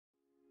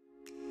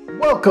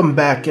Welcome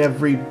back,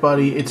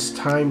 everybody. It's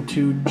time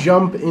to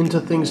jump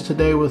into things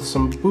today with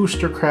some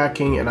booster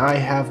cracking, and I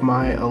have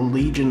my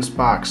Allegiance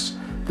box.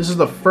 This is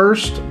the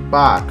first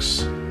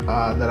box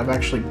that I've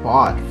actually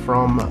bought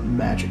from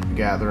Magic the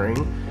Gathering,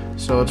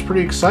 so it's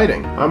pretty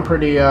exciting. I'm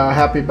pretty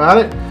happy about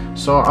it,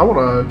 so I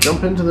want to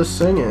jump into this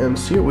thing and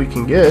see what we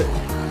can get.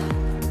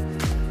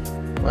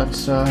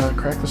 Let's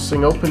crack this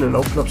thing open and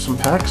open up some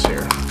packs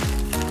here.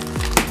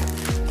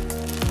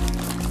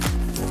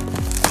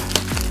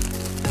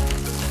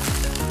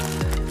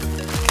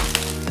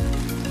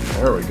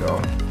 There we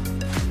go.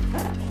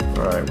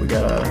 Alright, we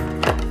gotta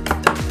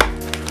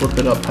flip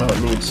it up how it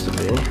needs to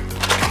be.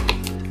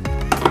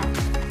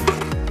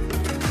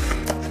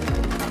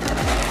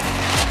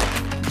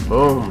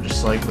 Boom,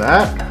 just like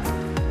that.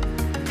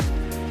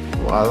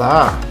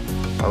 Voila.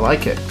 I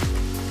like it.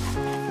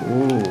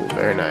 Ooh,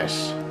 very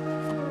nice.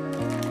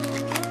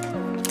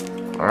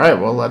 Alright,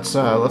 well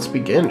let's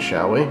begin,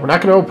 shall we? We're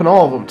not gonna open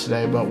all of them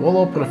today, but we'll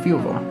open a few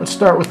of them. Let's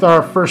start with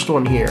our first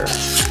one here.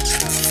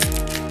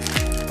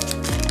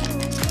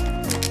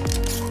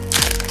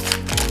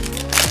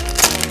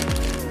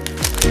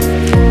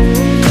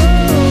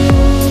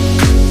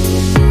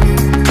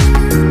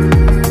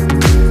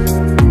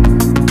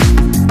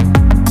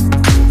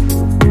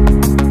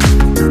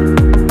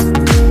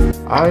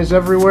 Eyes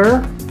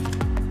Everywhere,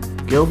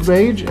 Guild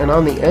Mage, and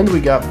on the end we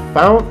got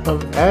Fount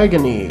of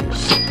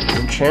Agonies.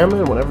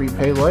 Enchantment, whenever you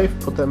pay life,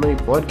 put that many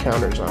blood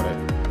counters on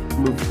it.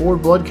 Move 4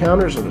 blood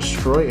counters and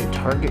destroy a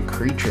target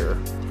creature.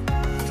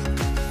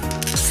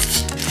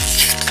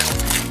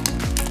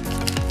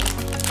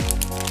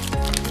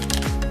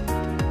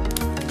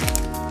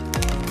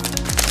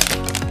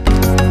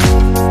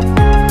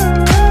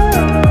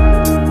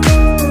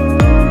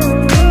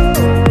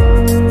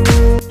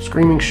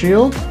 Screaming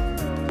Shield,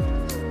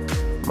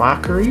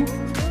 Mockery,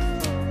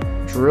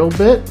 Drill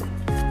Bit,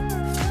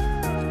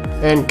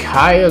 and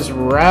Kaya's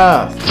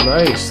Wrath.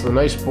 Nice, the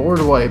nice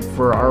board wipe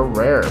for our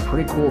rare.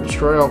 Pretty cool.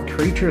 Destroy all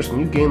creatures and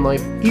you gain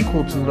life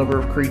equal to the number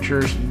of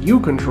creatures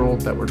you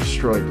controlled that were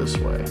destroyed this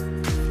way.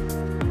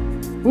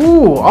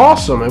 Ooh,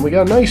 awesome! And we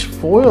got a nice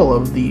foil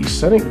of the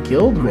Senate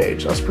Guild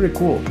Mage. That's pretty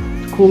cool.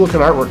 Cool looking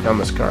artwork on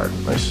this card.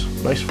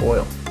 Nice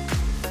foil.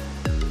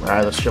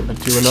 Alright, let's jump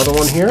into another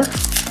one here.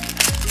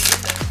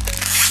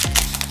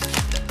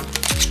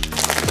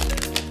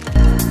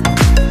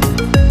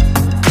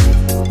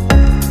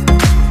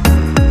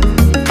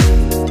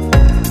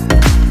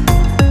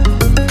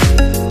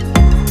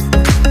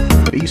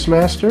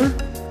 Master,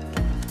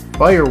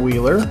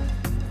 Firewheeler,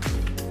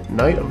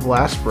 Knight of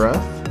Last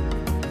Breath,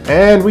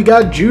 and we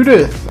got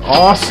Judith.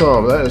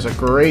 Awesome, that is a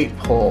great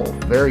pull.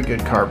 Very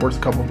good card, worth a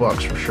couple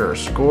bucks for sure.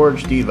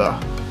 Scourge Diva.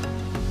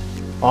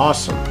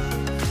 Awesome.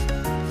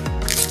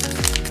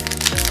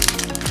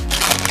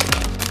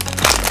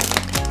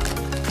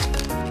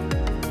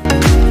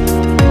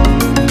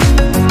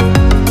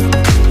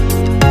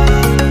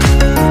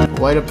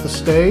 Light up the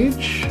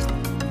stage.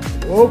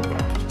 Whoop.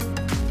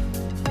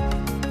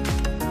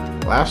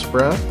 Last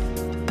Breath,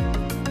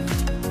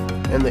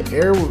 and the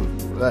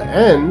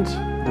end,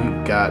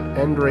 we've got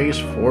End-Raze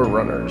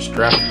Forerunners.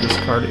 Drafted this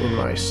card in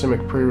my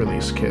Simic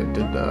pre-release kit.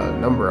 Did a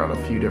number on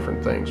a few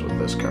different things with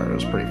this card. It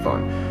was pretty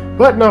fun,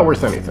 but not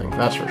worth anything,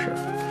 that's for sure.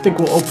 I think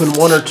we'll open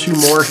 1 or 2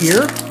 more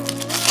here.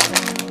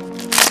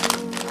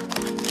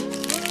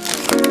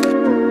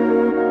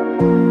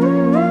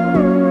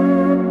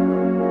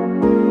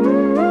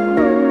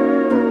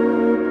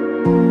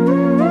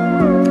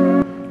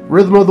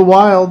 Rhythm of the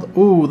Wild.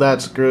 Ooh,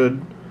 that's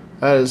good.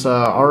 That is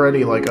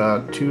already like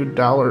a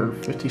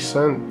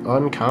 $2.50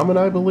 uncommon,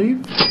 I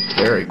believe.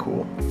 Very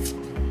cool.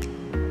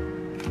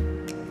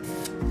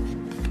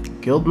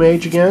 Guild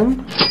Mage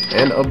again,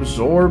 and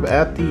Absorb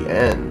at the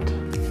end.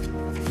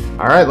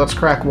 Alright, let's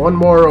crack one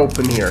more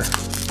open here.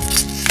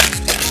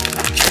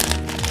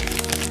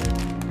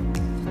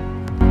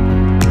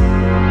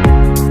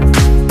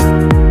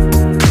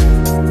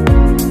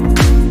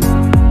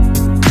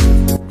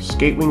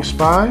 Skatewing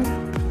Spy,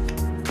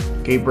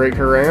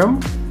 Gatebreaker Ram,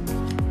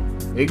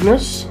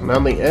 Ignis, and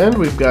on the end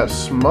we've got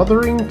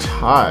Smothering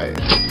Tide.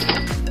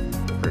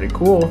 Pretty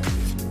cool.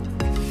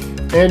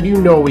 And you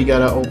know we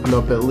gotta open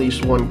up at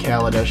least 1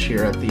 Kaladesh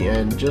here at the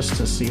end just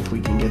to see if we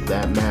can get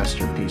that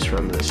masterpiece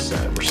from this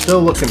set. We're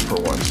still looking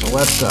for one, so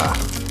let's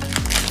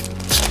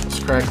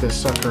crack this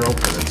sucker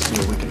open and see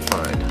what we can find.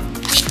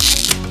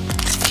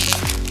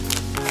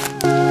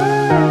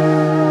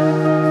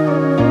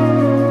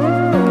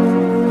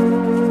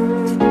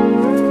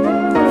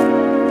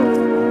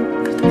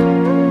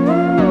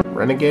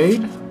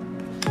 Renegade,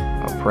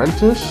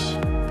 Apprentice,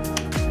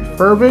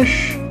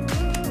 Refurbish,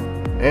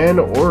 and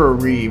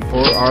Orrery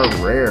for our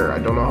rare. I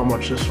don't know how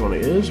much this one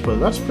is, but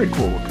that's a pretty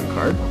cool looking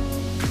card.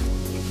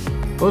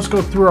 Let's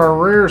go through our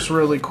rares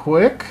really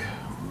quick.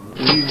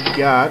 we've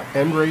got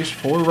Endrace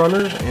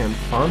Forerunners and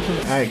Font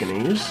of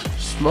Agonies,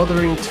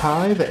 Smothering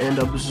Tithe and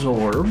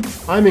Absorb.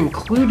 I'm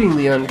including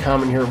the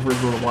uncommon here of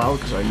River Wild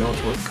because I know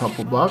it's worth a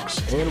couple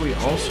bucks. And we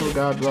also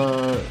got,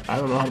 I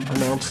don't know how to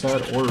pronounce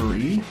that,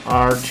 Ori.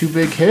 Our two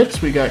big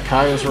hits, we got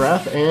Kaya's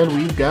Wrath and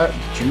we've got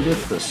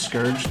Judith the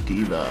Scourge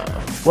Diva.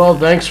 Well,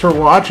 thanks for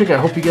watching. I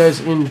hope you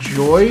guys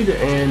enjoyed,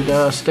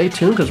 and stay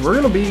tuned because we're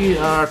going to be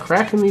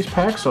cracking these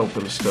packs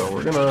open still.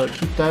 We're going to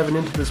keep diving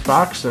into this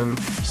box and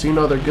seeing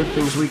other good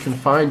things we can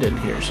find in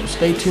here. So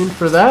stay tuned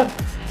for that,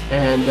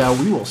 and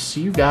we will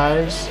see you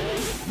guys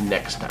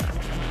next time.